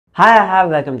Hi,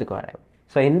 welcome to Core.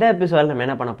 So, இந்த எபிசோடில் நம்ம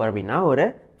என்ன பண்ண போகிறோம் அப்படின்னா ஒரு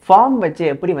ஃபார்ம் வச்சு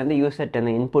எப்படி வந்து யூசர்கிட்ட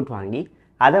இந்த இன்புட் வாங்கி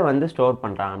அதை வந்து ஸ்டோர்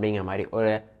பண்ணுறான் அப்படிங்கிற மாதிரி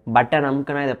ஒரு பட்டன்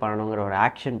அமுக்குனா இதை பண்ணணுங்கிற ஒரு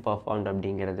ஆக்ஷன் பர்ஃபார்ம்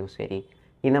அப்படிங்கிறதும் சரி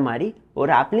இந்த மாதிரி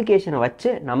ஒரு அப்ளிகேஷனை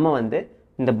வச்சு நம்ம வந்து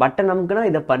இந்த பட்டன் அமுக்குனா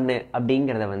இதை பண்ணு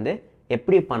அப்படிங்கிறத வந்து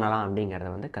எப்படி பண்ணலாம்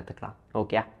அப்படிங்கிறத வந்து கற்றுக்கலாம்.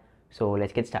 Okay, so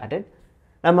let's get started.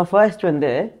 நம்ம ஃபர்ஸ்ட்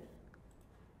வந்து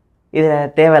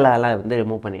இதில் தேவையில்லாம் வந்து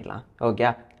ரிமூவ் பண்ணிடலாம். ஓகே,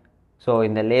 ஸோ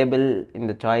இந்த லேபிள்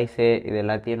இந்த சாய்ஸு இது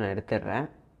எல்லாத்தையும் நான் எடுத்துடுறேன்.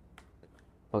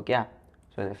 ஓகே,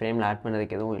 ஸோ இந்த ஃப்ரேமில் ஆட்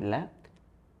பண்ணதுக்கு எதுவும் இல்லை.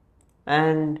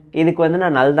 அண்ட் இதுக்கு வந்து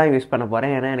நான் நல் தான் யூஸ் பண்ண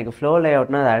போகிறேன். ஏன்னா எனக்கு ஃப்ளோ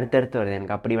லேஅவுட்னா அது அடுத்தடுத்து வருது.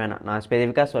 எனக்கு அப்படி வேணாம், நான்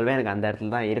ஸ்பெசிஃபிக்காக சொல்வேன் எனக்கு அந்த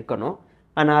இடத்துல தான் இருக்கணும்.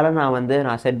 அதனால்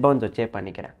நான் செட் பவுன்ஸ் வச்சே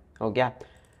பண்ணிக்கிறேன். ஓகே,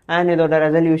 அண்ட் இதோட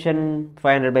ரெசல்யூஷன்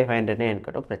 500x500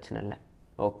 இருக்கட்டும், பிரச்சனை இல்லை.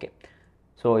 ஓகே,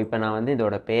 ஸோ இப்போ நான் வந்து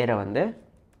இதோட பேரை வந்து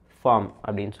ஃபார்ம்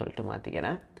அப்படின்னு சொல்லிட்டு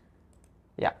மாற்றிக்கிறேன்.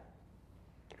 யா,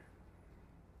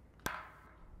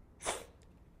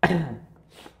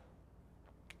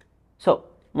 ஸோ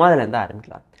முதல்ல இருந்து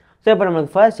ஆரம்பிக்கலாம். ஸோ இப்போ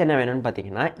நம்மளுக்கு ஃபர்ஸ்ட் என்ன வேணும்னு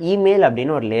பார்த்தீங்கன்னா இமெயில்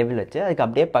அப்படின்னு ஒரு லேபிள் வச்சு அதுக்கு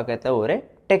அப்படியே பக்கத்தில் ஒரு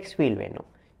டெக்ஸ்ட் ஃபீல்ட் வேணும்.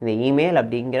 இந்த இமெயில்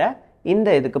அப்படிங்கிற இந்த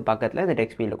இதுக்கு பக்கத்தில் இந்த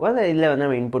டெக்ஸ்ட் ஃபீல்டு இருக்கும். இதில் வந்து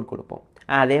நம்ம இன்புட் கொடுப்போம்.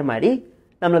 அதே மாதிரி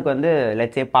நம்மளுக்கு வந்து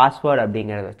லெட்ஸே பாஸ்வேர்டு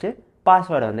அப்படிங்கிறத வச்சு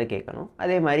பாஸ்வேர்டை வந்து கேட்கணும்.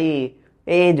 அதே மாதிரி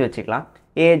ஏஜ் வச்சுக்கலாம்.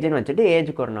 ஏஜ்னு வச்சுட்டு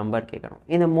ஏஜுக்கு ஒரு நம்பர் கேட்கணும்.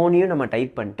 இந்த மூணையும் நம்ம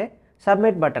டைப் பண்ணிட்டு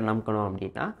சப்மிட் பட்டன் அமுக்கணும்.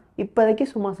 அப்படின்னா இப்போதைக்கு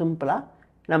சும்மா சிம்பிளாக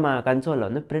நம்ம கன்சோலில்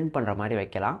வந்து பிரிண்ட் பண்ணுற மாதிரி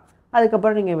வைக்கலாம்.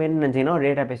 அதுக்கப்புறம் நீங்கள் வேணும்னு நினச்சிங்கன்னா ஒரு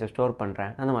டேட்டா பேஸை ஸ்டோர்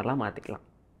பண்ணுறேன் அந்த மாதிரிலாம் மாற்றிக்கலாம்.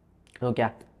 ஓகே,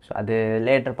 ஸோ அது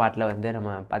லேட்டர் பார்ட்டில் வந்து நம்ம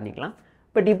பண்ணிக்கலாம்.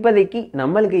 பட் இப்போதைக்கு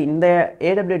நம்மளுக்கு இந்த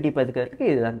AWT பதுக்கிறதுக்கு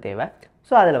இதுதான் தேவை.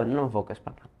 ஸோ அதில் வந்து நம்ம ஃபோக்கஸ்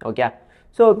பண்ணலாம். ஓகே,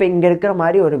 ஸோ இப்போ இங்கே இருக்கிற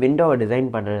மாதிரி ஒரு விண்டோவை டிசைன்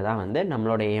பண்ணுறது தான் வந்து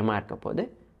நம்மளோட ஏமாக இருக்க போகுது.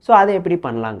 ஸோ அதை எப்படி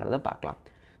பண்ணலாங்கிறத பார்க்கலாம்.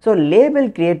 ஸோ லேபிள்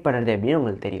க்ரியேட் பண்ணுறது எப்படின்னு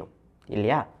உங்களுக்கு தெரியும்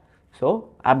இல்லையா? ஸோ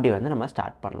அப்படி வந்து நம்ம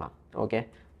ஸ்டார்ட் பண்ணலாம். ஓகே,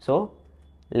 ஸோ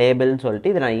லேபிள்னு சொல்லிட்டு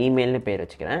இதை நான் இமெயில்னு பேர்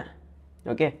வச்சுக்கிறேன்.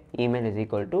 Okay, email is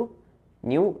equal to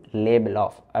new label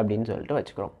of அப்படின்னு சொல்லிட்டு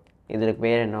வச்சுக்கிறோம். இதுக்கு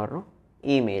பேர் என்ன வரணும்?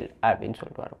 இமெயில் அப்படின்னு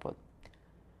சொல்லிட்டு வரப்போகுது.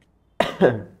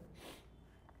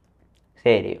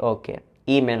 சரி, ஓகே,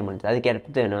 இமெயில் முடிஞ்சு அதுக்கு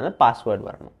அடுத்து என்ன வந்து பாஸ்வேர்டு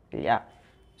வரணும் இல்லையா?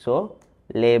 ஸோ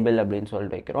லேபிள் அப்படின்னு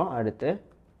சொல்லிட்டு வைக்கிறோம். அடுத்து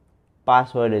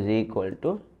password is equal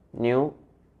to new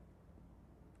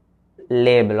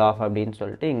label of அப்படின்னு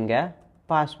சொல்லிட்டு இங்கே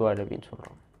பாஸ்வேர்டு அப்படின்னு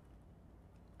சொல்கிறோம்.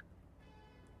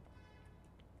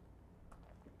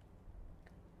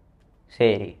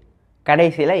 சரி,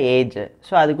 கடைசியில் ஏஜ்.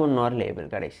 ஸோ அதுக்கு இன்னொரு லேபிள்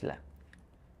கடைசியில்.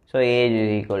 So age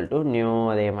is equal to new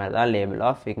அதே மாதிரி தான் லேபிள்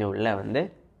ஆஃப் இங்கே உள்ள வந்து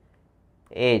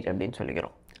ஏஜ் அப்படின்னு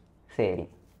சொல்லிக்கிறோம். சரி,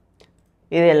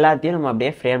 இது எல்லாத்தையும் நம்ம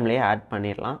அப்படியே ஃப்ரேம்லேயே ஆட்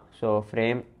பண்ணிடலாம். So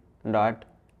frame dot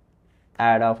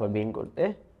out of அப்படின்னு கொடுத்து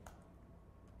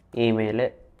இமெயிலு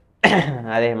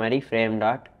அதே மாதிரி frame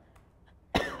dot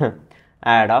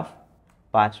out of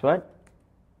password,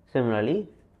 similarly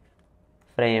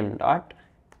frame dot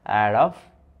add of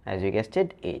as you guessed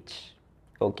it age.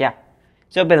 Okay,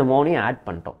 so இப்போ இந்த மூணையும் ஆட்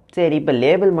பண்ணிட்டோம். சரி, இப்போ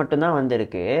லேபிள் மட்டும்தான்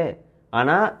வந்திருக்கு.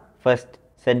 ஆனால் ஃபர்ஸ்ட்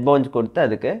செட் பவுன்ஸ் கொடுத்து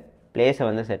அதுக்கு பிளேஸை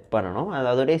வந்து செட் பண்ணணும்.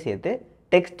 அதோடய சேர்த்து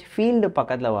டெக்ஸ்ட் ஃபீல்டு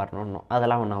பக்கத்தில் வரணும்.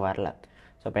 அதெல்லாம் ஒன்றும் வரல.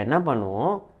 ஸோ இப்போ என்ன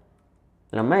பண்ணுவோம்,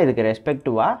 நம்ம இதுக்கு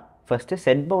ரெஸ்பெக்டிவாக ஃபஸ்ட்டு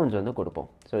செட் பவுன்ஸ் வந்து கொடுப்போம்.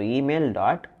 So email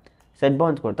dot set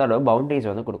bounce கொடுத்தா அதோட பவுண்ட்ரிஸ்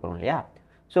வந்து கொடுக்கணும் இல்லையா?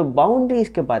 ஸோ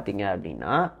பவுண்ட்ரிஸ்க்கு பார்த்தீங்க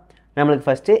அப்படின்னா நம்மளுக்கு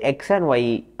first X and Y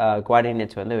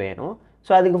coordinates வந்து வேணும்.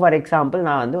 ஸோ அதுக்கு ஃபார் எக்ஸாம்பிள்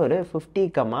நான் வந்து ஒரு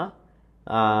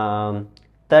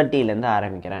 50,30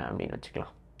 ஆரம்பிக்கிறேன் அப்படின்னு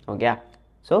வச்சுக்கலாம். ஓகே,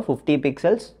 ஸோ 50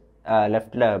 பிக்சல்ஸ்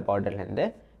லெஃப்டில் பார்டர்லேருந்து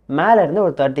மேலேருந்து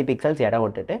ஒரு 30 பிக்சல்ஸ் இடம்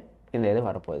விட்டுட்டு இந்த இது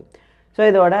வரப்போகுது. ஸோ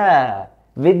இதோட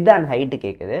வித் அண்ட் ஹைட்டு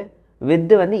கேட்குது.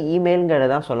 வித்து வந்து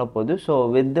இமெயிலுங்கிறது தான் சொல்ல போகுது. ஸோ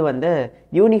வித்து வந்து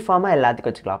யூனிஃபார்மாக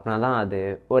எல்லாத்துக்கும் வச்சுக்கலாம். அப்படின்னா தான் அது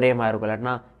ஒரே மாதிரி இருக்கும்.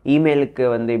 இல்லாட்டினா இமெயிலுக்கு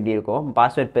வந்து இப்படி இருக்கும்,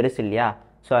 பாஸ்வேர்ட் பெருசு இல்லையா?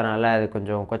 ஸோ அதனால் அது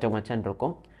கொஞ்சம் கொச்சன்னு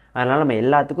இருக்கும். அதனால் நம்ம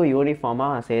எல்லாத்துக்கும்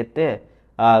யூனிஃபார்மாக சேர்த்து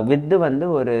வித்து வந்து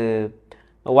ஒரு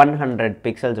 100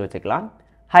 பிக்சல்ஸ் வச்சுக்கலாம்.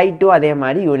 ஹைட்டும் அதே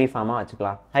மாதிரி யூனிஃபார்மாக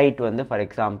வச்சுக்கலாம். ஹைட் வந்து ஃபார்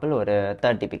எக்ஸாம்பிள் ஒரு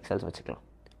 30 பிக்சல்ஸ் வச்சுக்கலாம்.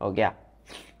 ஓகே,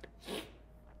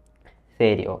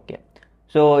 சரி, ஓகே.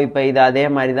 ஸோ இப்போ இது அதே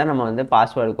மாதிரி தான் நம்ம வந்து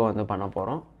பாஸ்வேர்டுக்கும் வந்து பண்ண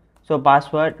போகிறோம். ஸோ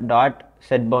பாஸ்வேர்ட் டாட்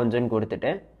செட் பவுன்ஸ்ன்னு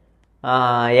கொடுத்துட்டு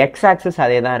எக்ஸ் ஆக்சஸ்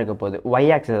அதே தான் இருக்க போகுது.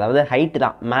 ஒய் ஆக்சஸ் அதாவது ஹைட்டு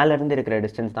தான், மேலேருந்து இருக்கிற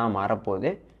டிஸ்டன்ஸ் தான்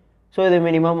மாறப்போகுது. ஸோ இது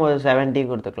மினிமம் ஒரு 70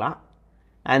 கொடுத்துக்கலாம்.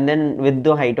 அண்ட் தென்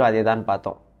வித்தும் ஹைட்டும் அதே தான்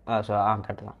பார்த்தோம். ஸோ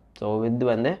கரெக்டு தான். ஸோ வித்து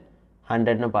வந்து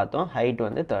 100ன்னு பார்த்தோம், ஹைட்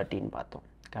வந்து 30ன்னு பார்த்தோம்.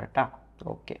 கரெக்டாக?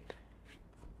 ஓகே,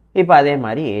 இப்போ அதே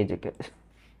மாதிரி ஏஜுக்கு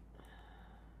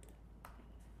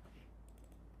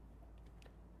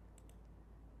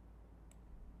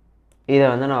இதை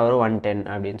வந்து நான் ஒரு 110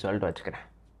 அப்படின்னு சொல்லிட்டு வச்சுக்கிறேன்.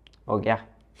 ஓகே,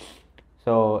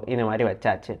 ஸோ இந்த மாதிரி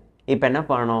வச்சாச்சு. இப்போ என்ன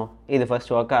பண்ணணும், இது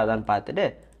ஃபர்ஸ்ட் ஒர்க் ஆகுதான்னு பார்த்துட்டு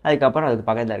அதுக்கப்புறம் அதுக்கு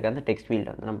பக்கத்தில் இருக்க அந்த டெக்ஸ்ட்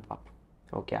ஃபீல்டு வந்து நம்ம பார்ப்போம்.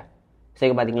 ஓகே, ஸோ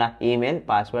இங்கே பார்த்தீங்களா இமெயில்,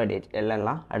 பாஸ்வேர்டு, ஏஜ்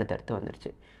எல்லாம் அடுத்தடுத்து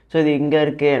வந்துருச்சு. ஸோ இது இங்கே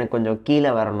இருக்குது, எனக்கு கொஞ்சம்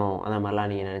கீழே வரணும் அந்த மாதிரிலாம்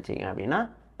நீங்கள் நினச்சிங்க அப்படின்னா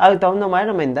அதுக்கு தகுந்த மாதிரி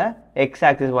நம்ம இந்த எக்ஸ்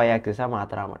ஆக்சிஸ் ஒய் ஆக்சிஸாக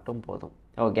மாற்றினா மட்டும் போதும்.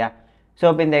 ஓகே, ஸோ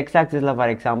இப்போ இந்த எக்ஸ் ஆக்சிஸில்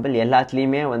ஃபார் எக்ஸாம்பிள்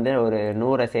எல்லாத்துலேயுமே வந்து ஒரு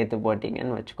 100 சேர்த்து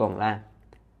போட்டிங்கன்னு வச்சுக்கோங்களேன்.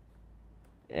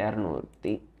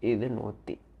 200, இது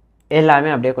 100, எல்லாமே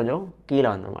அப்படியே கொஞ்சம் கீழே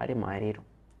வந்த மாதிரி மாறிடும்.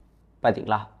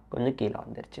 பார்த்தீங்களா, கொஞ்சம் கீழே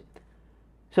வந்துருச்சு.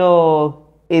 ஸோ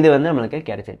இது வந்து நம்மளுக்கு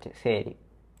கிடச்சிருச்சு. சரி,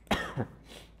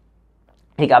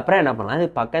 இதுக்கப்புறம் என்ன பண்ணலாம், இது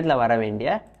பக்கத்தில் வர வேண்டிய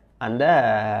அந்த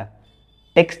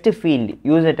டெக்ஸ்ட் ஃபீல்டு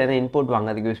யூசர்கிட்ட வந்து இன்புட்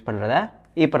வாங்கிறதுக்கு யூஸ் பண்ணுறத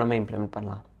இப்போ நம்ம இம்ப்ளிமெண்ட்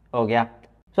பண்ணலாம். ஓகே,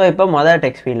 ஸோ இப்போ முதல்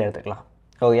டெக்ஸ்ட் ஃபீல்டு எடுத்துக்கலாம்.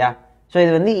 ஓகே, ஸோ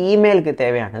இது வந்து இமெயிலுக்கு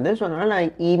தேவையானது. ஸோ அதனால்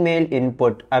நான் இமெயில்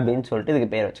இன்புட் அப்படின்னு சொல்லிட்டு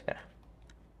இதுக்கு பேர் வச்சுக்கிறேன்.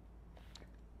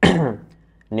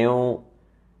 நியூ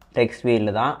டெக்ஸ்ட்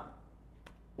ஃபீல்டு தான்.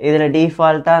 இதில்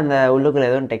டிஃபால்ட்டாக அந்த உள்ளுக்குள்ள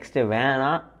எதுவும் டெக்ஸ்ட்டு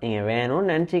வேணாம். நீங்கள்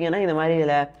வேணும்னு நினச்சிங்கன்னா இந்த மாதிரி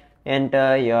இதில்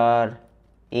என்டர் யோர்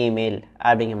இமெயில்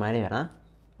அப்படிங்கிற மாதிரி வேணால்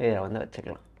இதில் வந்து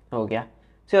வச்சுக்கலாம். ஓகே,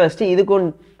 ஸோ ஃபஸ்ட்டு இதுக்கும்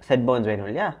செட் பவுன்ஸ் வேணும்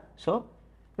இல்லையா? ஸோ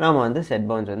நாம் வந்து செட்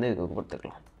பவுன்ஸ் வந்து இதுக்கு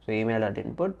கொடுத்துக்கலாம். So email dot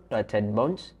input dot set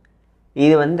bounce.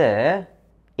 இது வந்து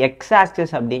எக்ஸ்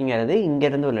ஆக்சிஸ் அப்படிங்கிறது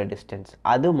இங்கேருந்து உள்ள டிஸ்டன்ஸ்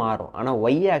அது மாறும். ஆனால்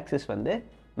ஒய் ஆக்சிஸ் வந்து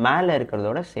மேலே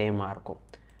இருக்கிறதோட சேமாக இருக்கும்.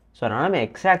 ஸோ அதனால் நம்ம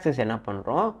எக்ஸ் ஆக்சிஸ் என்ன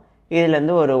பண்ணுறோம்,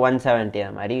 இதுலேருந்து ஒரு 170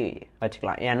 அந்த மாதிரி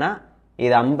வச்சுக்கலாம். ஏன்னா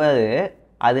இது 50,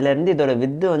 அதுலேருந்து இதோட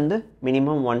வித்து வந்து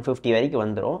மினிமம் 150 வரைக்கும்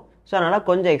வந்துடும். ஸோ அதனால்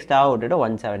கொஞ்சம் எக்ஸ்ட்ராவாக விட்டுட்டு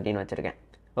 170 வச்சுருக்கேன்.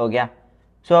 ஓகே,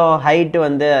 ஸோ ஹைட்டு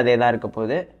வந்து அதே தான் இருக்க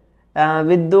போகுது,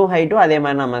 வித்தும் ஹைட்டும் அதே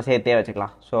மாதிரி நம்ம சேர்த்தே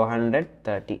வச்சுக்கலாம். ஸோ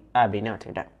 130 அப்படின்னு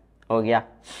வச்சுக்கிட்டேன். ஓகே,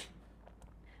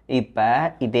 இப்போ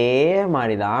இதே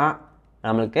மாதிரி தான்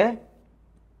நம்மளுக்கு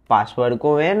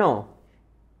பாஸ்வேர்டுக்கும் வேணும்,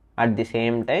 அட் தி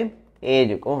சேம் டைம்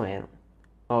ஏஜுக்கும் வேணும்.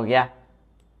 ஓகே,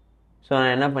 ஸோ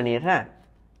நான் என்ன பண்ணிடுறேன்,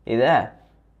 இதை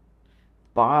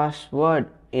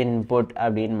பாஸ்வேர்ட் இன்புட்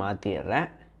அப்படின்னு மாற்றிடுறேன்.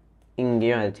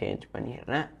 இங்கேயும் அதை சேஞ்ச்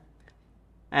பண்ணிடுறேன்.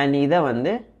 அண்ட் இதை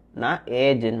வந்து நான்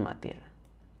ஏஜ்ன்னு மாற்றிடுறேன்.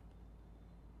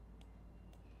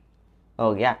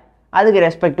 ஓகே, அதுக்கு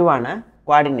ரெஸ்பெக்டிவான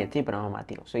கோஆர்டினேட்ஸ் இப்போ நம்ம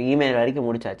மாற்றிடும். ஸோ இமெயில் வரைக்கும்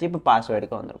முடிச்சாச்சு. இப்போ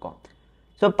பாஸ்வேர்டுக்கு வந்திருக்கோம்.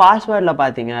 ஸோ பாஸ்வேர்டில்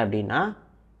பார்த்தீங்க அப்படின்னா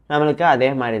நம்மளுக்கு அதே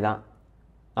மாதிரி தான்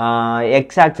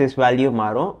எக்ஸ் ஆக்சிஸ் வேல்யூ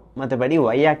மாறும், மற்றபடி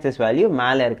ஒய் ஆக்சிஸ் வேல்யூ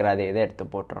மேலே இருக்கிற அதே இதை எடுத்து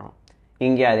போட்டுறோம்.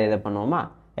 இங்கே அதே இதை பண்ணுவோமா,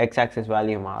 எக்ஸ் ஆக்சிஸ்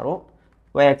வேல்யூ மாறும்,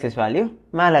 ஒய் ஆக்சிஸ் வேல்யூ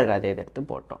மேலே இருக்கிற அதே இதை எடுத்து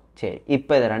போட்டோம். சரி,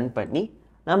 இப்போ இதை ரன் பண்ணி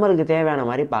நம்மளுக்கு தேவையான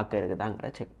மாதிரி பார்க்க இருக்குதாங்கிற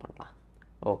செக் பண்ணலாம்.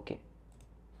 ஓகே,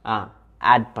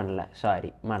 ஆட் பண்ணல,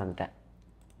 சாரி மறந்துட்டேன்.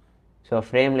 ஸோ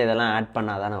ஃப்ரேமில் இதெல்லாம் ஆட்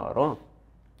பண்ணால் தானே வரும்.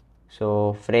 So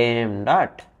frame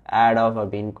dot out of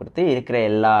அப்படின்னு கொடுத்து இருக்கிற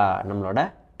எல்லா நம்மளோட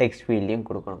டெக்ஸ்ட் ஃபீல்டையும்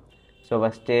கொடுக்கணும். ஸோ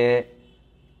ஃபஸ்ட்டு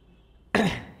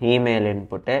இமெயில்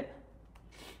இன்புட்டு,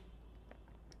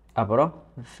 அப்புறம்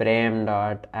ஃப்ரேம்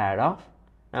டாட் ஆட் ஆஃப்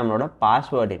நம்மளோட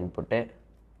பாஸ்வேர்டு இன்புட்டு,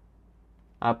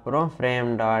 அப்புறம்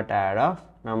ஃப்ரேம் டாட் ஆட் ஆஃப்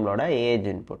நம்மளோட ஏஜ்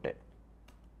இன்புட்டு.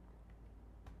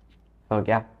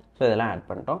 ஓகே, ஸோ இதெல்லாம் ஆட்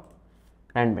பண்ணிட்டோம்.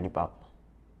 ரன் பண்ணி பார்ப்போம்.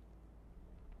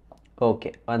 ஓகே,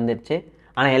 வந்துடுச்சு.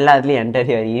 ஆனால் எல்லாத்துலேயும் என்டர்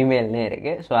யுவர் இமெயில்னே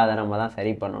இருக்குது. ஸோ அதை நம்ம தான்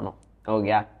சரி பண்ணணும்.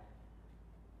 ஓகே,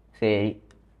 சரி,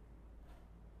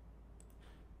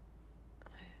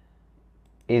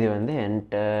 இது வந்து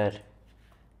என்டர்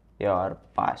யுவர்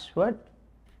பாஸ்வேர்ட்,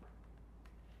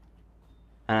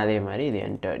 அதே மாதிரி இது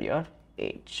என்டர் யுவர்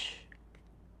ஏஜ்.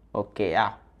 ஓகேயா,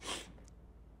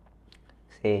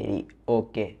 சரி,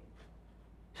 ஓகே.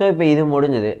 ஸோ இப்போ இது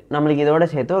முடிஞ்சது. நம்மளுக்கு இதோட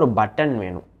சேர்த்து ஒரு பட்டன்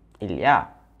வேணும் இல்லையா?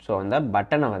 ஸோ அந்த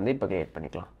பட்டனை வந்து இப்போ கிரியேட்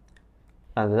பண்ணிக்கலாம்.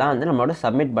 அதுதான் வந்து நம்மளோட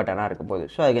சப்மிட் பட்டனாக இருக்க போகுது.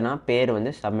 ஸோ அதுக்கு நான் பேர்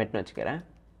வந்து சப்மிட்னு வச்சுக்கிறேன்.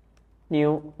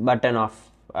 நியூ பட்டன் ஆஃப்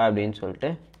அப்படின்னு சொல்லிட்டு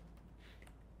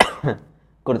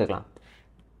கொடுத்துக்கலாம்.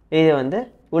 இது வந்து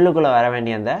உள்ளுக்குள்ளே வர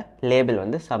வேண்டிய அந்த லேபிள்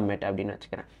வந்து சப்மிட் அப்படின்னு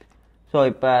வச்சுக்கிறேன். ஸோ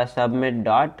இப்போ சப்மிட்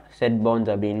டாட் செட்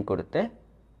பவுன்ஸ் அப்படின்னு கொடுத்து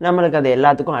நம்மளுக்கு அது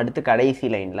எல்லாத்துக்கும் அடுத்து கடைசி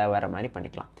லைனில் வர மாதிரி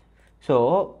பண்ணிக்கலாம். ஸோ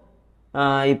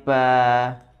இப்போ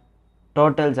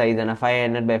டோட்டல் சைஸ் என்ன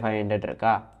 500 by 500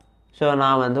 இருக்கா? ஸோ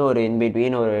நான் வந்து ஒரு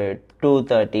இன்பிட்வீன் ஒரு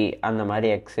 230 அந்த மாதிரி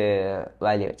எக்ஸு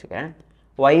வேல்யூ வச்சுக்கிறேன்.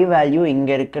 ஒய் வேல்யூ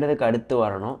இங்கே இருக்கிறதுக்கு அடுத்து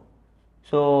வரணும்.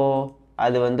 ஸோ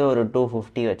அது வந்து ஒரு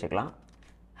 250 வச்சுக்கலாம்.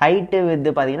 ஹைட்டு வித்து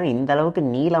பார்த்திங்கன்னா இந்த அளவுக்கு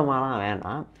நீளமாலாம்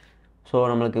வேணாம். ஸோ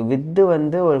நம்மளுக்கு வித்து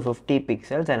வந்து ஒரு 50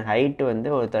 பிக்சல்ஸ் அண்ட் ஹைட்டு வந்து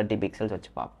ஒரு 30 பிக்சல்ஸ்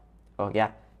வச்சு பார்ப்போம். ஓகே,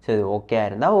 ஸோ இது ஓகே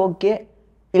இருந்தால் ஓகே,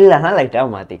 இல்லைன்னா லைட்டாக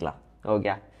மாற்றிக்கலாம்.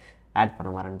 ஓகே, ஆட் பண்ண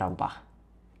வரேன்ட்டான்ப்பா.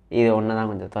 இது ஒன்று தான்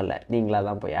கொஞ்சம் தொல்லை, நீங்களாக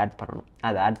தான் போய் ஆட் பண்ணணும்.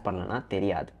 அது ஆட் பண்ணலன்னா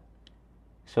தெரியாது.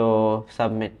 ஸோ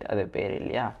சப்மிட் அது பேர்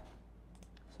இல்லையா,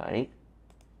 சாரி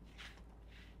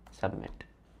சப்மிட்.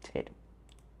 சரி,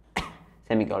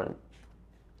 செமிகோலன்.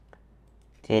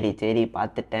 சரி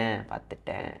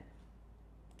பார்த்துட்டேன்.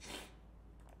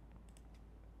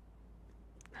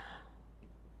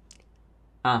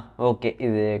 ஓகே,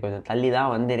 இது கொஞ்சம் தள்ளி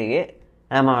தான் வந்திருக்கு,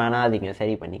 நம்ம வேணால் அது இங்கே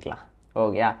சரி பண்ணிக்கலாம்.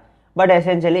 ஓகேயா, பட்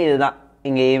எசென்ஷியலி இதுதான்.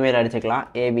 இங்கே இமெயில் அடிச்சுக்கலாம்,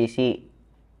 abc@mail.com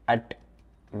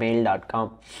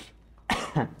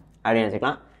அப்படின்னு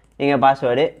வச்சுக்கலாம். இங்கே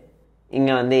பாஸ்வேர்டு,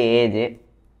 இங்கே வந்து ஏஜ்,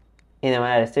 இந்த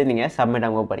மாதிரி அடிச்சுட்டு நீங்கள் சப்மிட்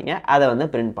அங்கே போகிறீங்க, அதை வந்து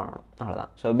பிரிண்ட் பண்ணணும்,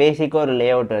 அவ்வளோதான். ஸோ பேசிக்காக ஒரு லே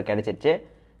அவுட் கிடச்சிருச்சு.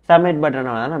 சப்மிட் பட்டனை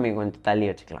வேணால் நம்ம கொஞ்சம் தள்ளி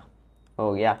வச்சுக்கலாம்.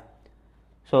 ஓகேயா,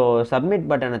 ஸோ சப்மிட்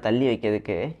பட்டனை தள்ளி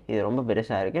வைக்கிறதுக்கு இது ரொம்ப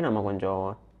பெருசாக இருக்குது, நம்ம கொஞ்சம்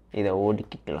இதை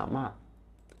ஓடிக்கலாமா?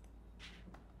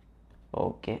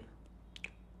 ஓகே,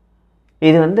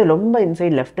 இது வந்து ரொம்ப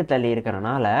இன்சைட் லெஃப்ட்டு தள்ளி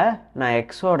இருக்கிறனால நான்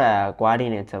எக்ஸோட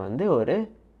குவாடினேட்ஸை வந்து ஒரு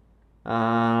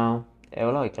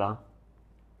எவ்வளோ வைக்கலாம்,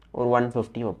 ஒரு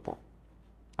 150 வைப்போம்.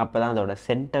 அப்போ தான் அதோட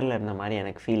சென்டரில் இருந்த மாதிரி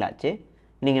எனக்கு ஃபீல் ஆச்சு.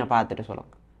 நீங்கள் பார்த்துட்டு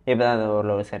சொல்லுங்கள். இப்போ தான் அது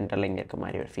ஒரு சென்டரில் இங்கே இருக்க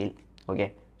மாதிரி ஒரு feel. Okay,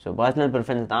 so personal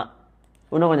preference தான்.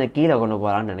 இன்னும் கொஞ்சம் கீழே கொண்டு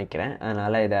போகலான்னு நினைக்கிறேன்.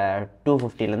 அதனால் இதை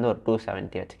 250லேருந்து ஒரு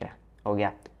 270 வச்சுக்கிறேன். ஓகே,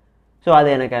 ஸோ அது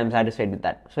எனக்கு I'm satisfied with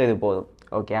that. So இது போதும்.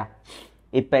 ஓகே,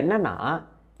 இப்போ என்னென்னா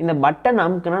இந்த பட்டன்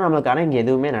அமுக்குனா நம்மளுக்கு ஆனால் இங்கே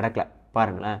எதுவுமே நடக்கலை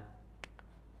பாருங்களேன்.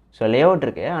 ஸோ லே அவுட்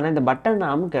இருக்குது, ஆனால் இந்த பட்டன்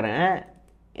அமுக்கிறேன்,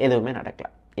 எதுவுமே நடக்கலை.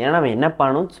 ஏன்னா நம்ம என்ன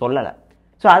பண்ணணும்னு சொல்லலை.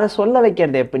 ஸோ அதை சொல்ல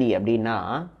வைக்கிறது எப்படி அப்படின்னா,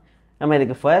 நம்ம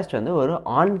இதுக்கு ஃபர்ஸ்ட் வந்து ஒரு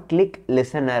ஆன் கிளிக்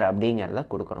லிசனர் அப்படிங்கிறத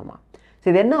கொடுக்கணுமா. ஸோ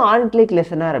இது என்ன ஆன் கிளிக்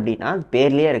லிசனர் அப்படின்னா,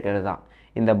 பேர்லேயே இருக்கிறது தான்.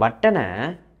 இந்த பட்டனை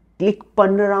கிளிக்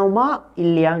பண்ணுறோமா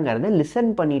இல்லையாங்கிறத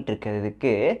லிசன் பண்ணிகிட்டு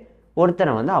இருக்கிறதுக்கு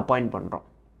ஒருத்தனை வந்து அப்பாயிண்ட் பண்ணுறோம்.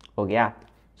 ஓகேயா,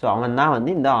 ஸோ அவன் தான்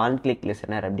வந்து இந்த ஆன் கிளிக்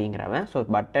லிசனர் அப்படிங்கிறவன். ஸோ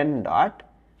பட்டன் டாட்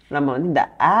நம்ம வந்து இந்த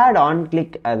ஆட் ஆன்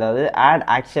கிளிக், அதாவது ஆட்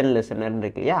ஆக்ஷன் லிசனர்னு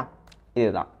இருக்கு இல்லையா,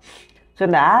 இதுதான். ஸோ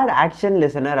இந்த ஆட் ஆக்ஷன்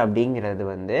லிசனர் அப்படிங்கிறது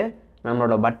வந்து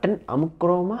நம்மளோட பட்டன்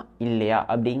அமுக்குறோமா இல்லையா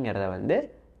அப்படிங்கிறத வந்து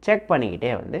செக்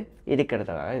பண்ணிக்கிட்டே வந்து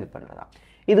இருக்கிறதுக்காக இது பண்ணுறதா.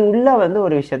 இது உள்ளே வந்து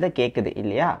ஒரு விஷயத்த கேட்குது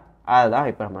இல்லையா, அதுதான்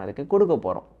இப்போ நம்ம அதுக்கு கொடுக்க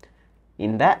போகிறோம்,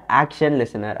 இந்த ஆக்ஷன்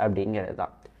லிசனர் அப்படிங்கிறது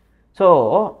தான். ஸோ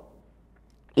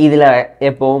இதில்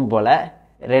எப்பவும் போல்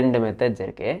 2 மெத்தட்ஸ்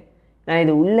இருக்குது. நான்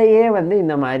இது உள்ளேயே வந்து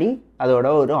இந்த மாதிரி அதோட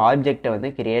ஒரு ஆப்ஜெக்டை வந்து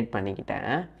கிரியேட்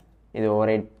பண்ணிக்கிட்டேன். இது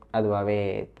ஒரே அதுவாகவே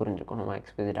புரிஞ்சுக்கணும், நம்ம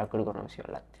எக்ஸ்பிளிசிட்டாக கொடுக்கணும் அவசியம்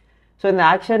இல்லை. ஸோ இந்த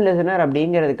ஆக்ஷன் லிசனர்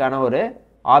அப்படிங்கிறதுக்கான ஒரு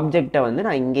ஆப்ஜெக்டை வந்து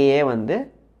நான் இங்கேயே வந்து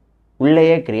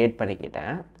உள்ளேயே க்ரியேட்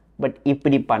பண்ணிக்கிட்டேன். பட்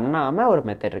இப்படி பண்ணாமல் ஒரு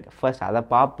மெத்தட் இருக்குது. ஃபர்ஸ்ட் அதை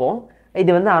பார்ப்போம். இது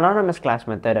வந்து அனானமஸ் கிளாஸ்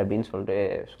மெத்தட் அப்படின்னு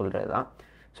சொல்கிறது தான்.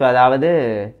 ஸோ அதாவது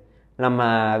நம்ம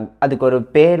அதுக்கு ஒரு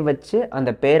பேர் வச்சு அந்த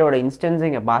பேரோட இன்ஸ்டன்ஸை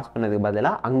இங்கே பாஸ் பண்ணதுக்கு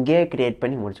பதிலாக அங்கேயே க்ரியேட்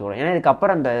பண்ணி முடிச்சுக்கிறோம். ஏன்னா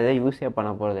இதுக்கப்புறம் அந்த இதை யூஸே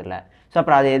பண்ண போகிறது இல்லை. ஸோ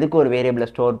அப்புறம் அதை எதுக்கு ஒரு வேரியபிளை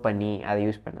ஸ்டோர் பண்ணி அதை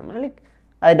யூஸ் பண்ண மாதிரி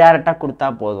அது டேரெக்டாக கொடுத்தா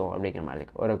போதும் அப்படிங்கிற மாதிரி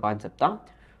ஒரு கான்செப்ட் தான்.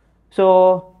 ஸோ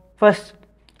ஃபர்ஸ்ட்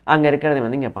அங்கே இருக்கிறத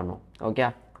வந்து இங்கே பண்ணோம். ஓகே,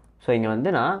 ஸோ இங்கே வந்து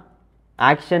நான்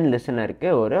ஆக்ஷன் லிசனருக்கு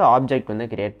ஒரு ஆப்ஜெக்ட் வந்து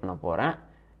க்ரியேட் பண்ண போகிறேன்.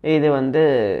 இது வந்து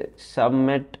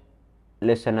சப்மிட்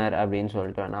லிசனர் அப்படின்னு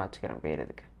சொல்லிட்டு வேணால் வச்சுக்கிறேன் பேர்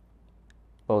இதுக்கு.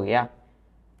 ஓகேயா,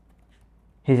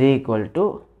 is equal to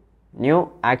new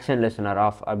action listener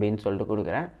of அப்படின்னு சொல்லிட்டு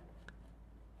கொடுக்குறேன்.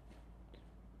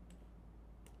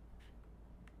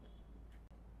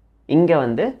 இங்கே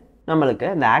வந்து நம்மளுக்கு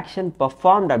இந்த ஆக்ஷன்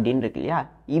பர்ஃபார்ம்ட் அப்படின்னு இருக்கு இல்லையா,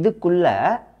 இதுக்குள்ளே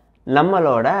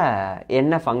நம்மளோட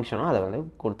என்ன ஃபங்க்ஷனோ அதை வந்து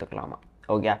கொடுத்துக்கலாமா.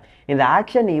 ஓகே, இந்த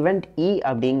ஆக்ஷன் ஈவெண்ட்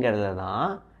அப்படிங்கிறதுல தான்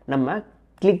நம்ம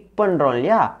கிளிக் பண்ணுறோம்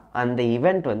இல்லையா, அந்த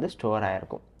ஈவெண்ட் வந்து ஸ்டோர்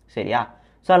ஆகிருக்கும். சரியா,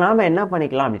 ஸோ நாம் என்ன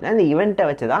பண்ணிக்கலாம் அப்படின்னா இந்த ஈவெண்ட்டை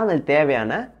வச்சு தான் அந்த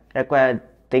தேவையான ரெக்வயர்ட்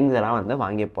திங்ஸ் எல்லாம் வந்து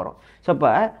வாங்கி போகிறோம். ஸோ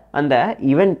இப்போ அந்த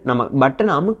ஈவெண்ட் நம்ம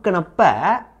பட்டன் அமுக்கினப்ப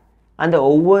அந்த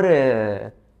ஒவ்வொரு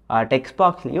டெக்ஸ்ட்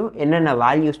பாக்ஸ்லேயும் என்னென்ன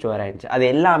வேல்யூ ஸ்டோர் ஆகிடுச்சு அது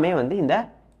எல்லாமே வந்து இந்த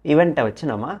ஈவெண்ட்டை வச்சு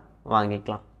நம்ம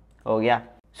வாங்கிக்கலாம். ஓகே,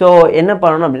 ஸோ என்ன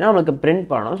பண்ணணும் அப்படின்னா நம்மளுக்கு பிரிண்ட்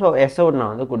பண்ணணும். ஸோ எஸ்ஓட்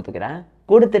நான் வந்து கொடுத்துக்கிறேன்.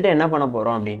 கொடுத்துட்டு என்ன பண்ண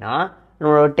போகிறோம் அப்படின்னா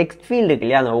நம்மளோட டெக்ஸ்ட் ஃபீல்டு இருக்கு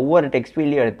இல்லையா, அந்த ஒவ்வொரு டெக்ஸ்ட்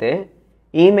ஃபீல்டையும் எடுத்து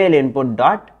email input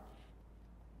dot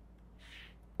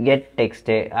get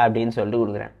text அப்படின்னு சொல்லிட்டு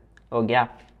கொடுக்குறேன். ஓகே,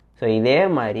 ஸோ இதே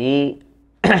மாதிரி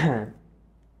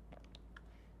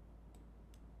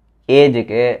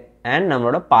ஏஜுக்கு அண்ட்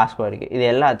நம்மளோட பாஸ்வேர்டுக்கு இது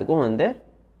எல்லாத்துக்கும் வந்து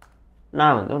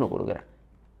நான் வந்து ஒன்று கொடுக்குறேன்.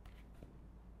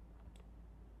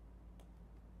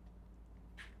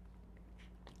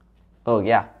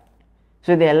 ஓகே, ஸோ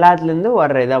இது எல்லாத்துலேருந்து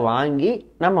வர்ற இதை வாங்கி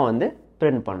நம்ம வந்து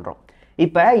பிரிண்ட் பண்ணுறோம்.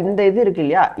 இப்போ இந்த இது இருக்கு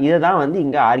இல்லையா, இதை தான் வந்து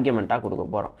இங்கே ஆர்கியூமெண்ட்டாக கொடுக்க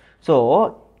போகிறோம். ஸோ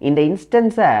இந்த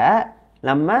இன்ஸ்டன்ஸை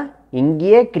நம்ம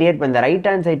இங்கேயே க்ரியேட் பண்ண இந்த ரைட்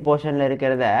ஹேண்ட் சைட் போர்ஷனில்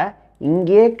இருக்கிறத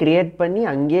இங்கேயே க்ரியேட் பண்ணி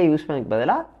அங்கேயே யூஸ் பண்ணதுக்கு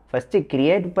பதிலாக ஃபஸ்ட்டு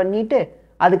க்ரியேட் பண்ணிவிட்டு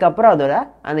அதுக்கப்புறம் அதோட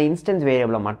அந்த இன்ஸ்டன்ஸ்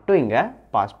வேரியபிளை மட்டும் இங்கே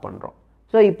பாஸ் பண்ணுறோம்.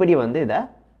 ஸோ இப்படி வந்து இதை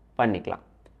பண்ணிக்கலாம்.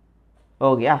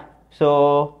 ஓகே, ஸோ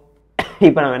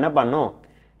இப்போ நம்ம என்ன பண்ணோம்,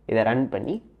 இதை ரன்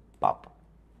பண்ணி பார்ப்போம்.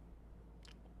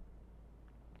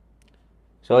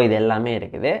 ஸோ இது எல்லாமே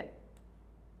இருக்குது.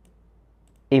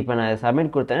 இப்போ நான்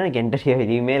சப்மிட் கொடுத்தேன்னா எனக்கு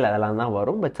என்டர் இமெயில் அதெல்லாம் தான்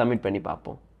வரும். பட் சப்மிட் பண்ணி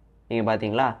பார்ப்போம். நீங்கள்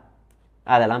பார்த்தீங்களா,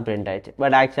 அதெல்லாம் பிரிண்ட் ஆயிடுச்சு.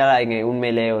 பட் ஆக்சுவலாக இங்கே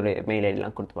உண்மையிலே ஒரு மெயில்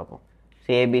ஐடிலாம் கொடுத்து பார்ப்போம்.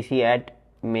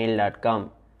 abc@mail.com.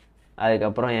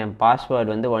 அதுக்கப்புறம் என் பாஸ்வேர்டு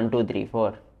வந்து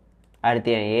 1234. அடுத்து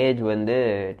என் ஏஜ் வந்து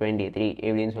 23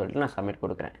 இப்படின்னு சொல்லிட்டு நான் சப்மிட்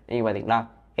கொடுக்குறேன். நீங்கள் பார்த்தீங்களா,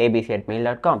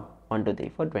 abc@mail.com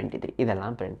 123423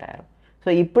 இதெல்லாம் பிரிண்ட் ஆயிரும். ஸோ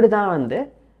இப்படி தான் வந்து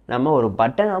நம்ம ஒரு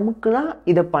பட்டன் அமுக்குனா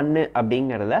இதை பண்ணு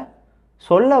அப்படிங்கிறத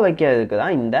சொல்ல வைக்கிறதுக்கு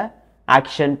தான் இந்த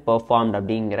ஆக்ஷன் பெர்ஃபார்ம்ட்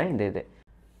அப்படிங்கிற இந்த இது.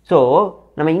 ஸோ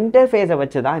நம்ம இன்டர்ஃபேஸை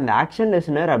வச்சு தான் இந்த ஆக்ஷன்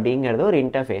லிஸ்னர் அப்படிங்கிறது ஒரு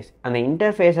இன்டர்ஃபேஸ். அந்த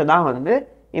இன்டர்ஃபேஸை தான் வந்து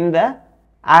இந்த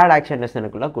ஆட் ஆக்ஷன்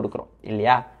லிஸ்னருக்குள்ளே கொடுக்குறோம்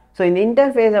இல்லையா. ஸோ இந்த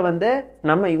இன்டர்ஃபேஸை வந்து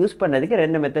நம்ம யூஸ் பண்ணுறதுக்கு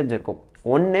 2 மெத்தட்ஸ் இருக்கும்.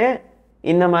 ஒன்று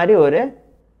இந்த மாதிரி ஒரு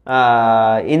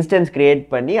இன்ஸ்டன்ஸ் க்ரியேட்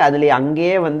பண்ணி அதில்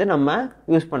அங்கேயே வந்து நம்ம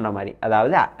யூஸ் பண்ணுற மாதிரி,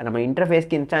 அதாவது நம்ம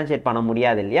இன்டர்ஃபேஸ்க்கு இன்ஸ்டான்ஷியேட் பண்ண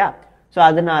முடியாது இல்லையா. ஸோ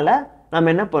அதனால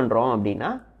நம்ம என்ன பண்ணுறோம் அப்படின்னா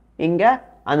இங்கே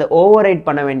அந்த ஓவர் ரைட்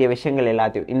பண்ண வேண்டிய விஷயங்கள்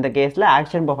எல்லாத்தையும், இந்த கேஸில்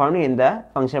ஆக்ஷன் பெர்ஃபார்ம்னு இந்த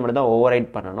ஃபங்க்ஷன் மட்டும் தான் ஓவர் ரைட்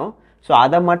பண்ணணும். ஸோ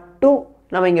அதை மட்டும்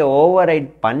நம்ம இங்கே ஓவர்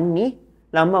ரைட் பண்ணி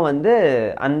நம்ம வந்து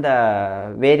அந்த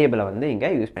வேரியபிளை வந்து இங்கே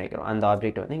யூஸ் பண்ணிக்கிறோம், அந்த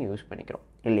ஆப்ஜெக்ட் வந்து இங்கே யூஸ் பண்ணிக்கிறோம்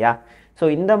இல்லையா. ஸோ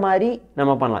இந்த மாதிரி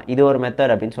நம்ம பண்ணலாம். இது ஒரு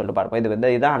மெத்தட் அப்படின்னு சொல்லிட்டு பார்ப்போம். இது வந்து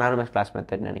இதுதான் அனானமஸ் கிளாஸ்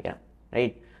மெத்தட்னு நினைக்கிறேன்,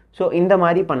 ரைட். ஸோ இந்த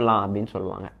மாதிரி பண்ணலாம் அப்படின்னு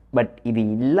சொல்லுவாங்க. பட் இது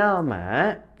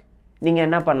இல்லாமல் நீங்கள்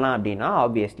என்ன பண்ணலாம் அப்படின்னா,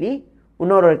 ஆப்வியஸ்லி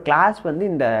இன்னொரு கிளாஸ் வந்து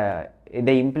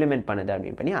இதை இம்ப்ளிமெண்ட் பண்ணுது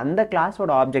அப்படின்னு பண்ணி அந்த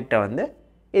கிளாஸோட ஆப்ஜெக்டை வந்து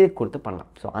இதுக்கு கொடுத்து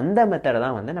பண்ணலாம். ஸோ அந்த மெத்தடை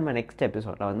தான் வந்து நம்ம நெக்ஸ்ட்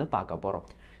எபிசோடில் வந்து பார்க்க போகிறோம்.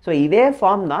 ஸோ இதே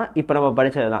ஃபார்ம் தான் இப்போ நம்ம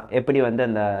படித்தது தான், எப்படி வந்து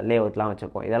அந்த லே அவுட்லாம்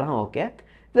வச்சுருக்கோம், இதெல்லாம் ஓகே.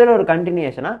 இதில் ஒரு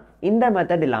கண்டினியூஷனாக இந்த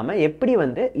மெத்தட் இல்லாமல் எப்படி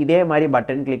வந்து இதே மாதிரி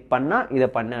பட்டன் கிளிக் பண்ணால் இதை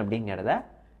பண்ணு அப்படிங்கிறத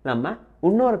நம்ம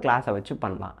இன்னொரு கிளாஸை வச்சு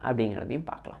பண்ணலாம் அப்படிங்கிறதையும்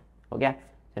பார்க்கலாம். ஓகே,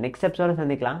 ஸோ நெக்ஸ்ட் எபிசோட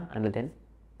சந்திக்கலாம். And then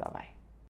bye.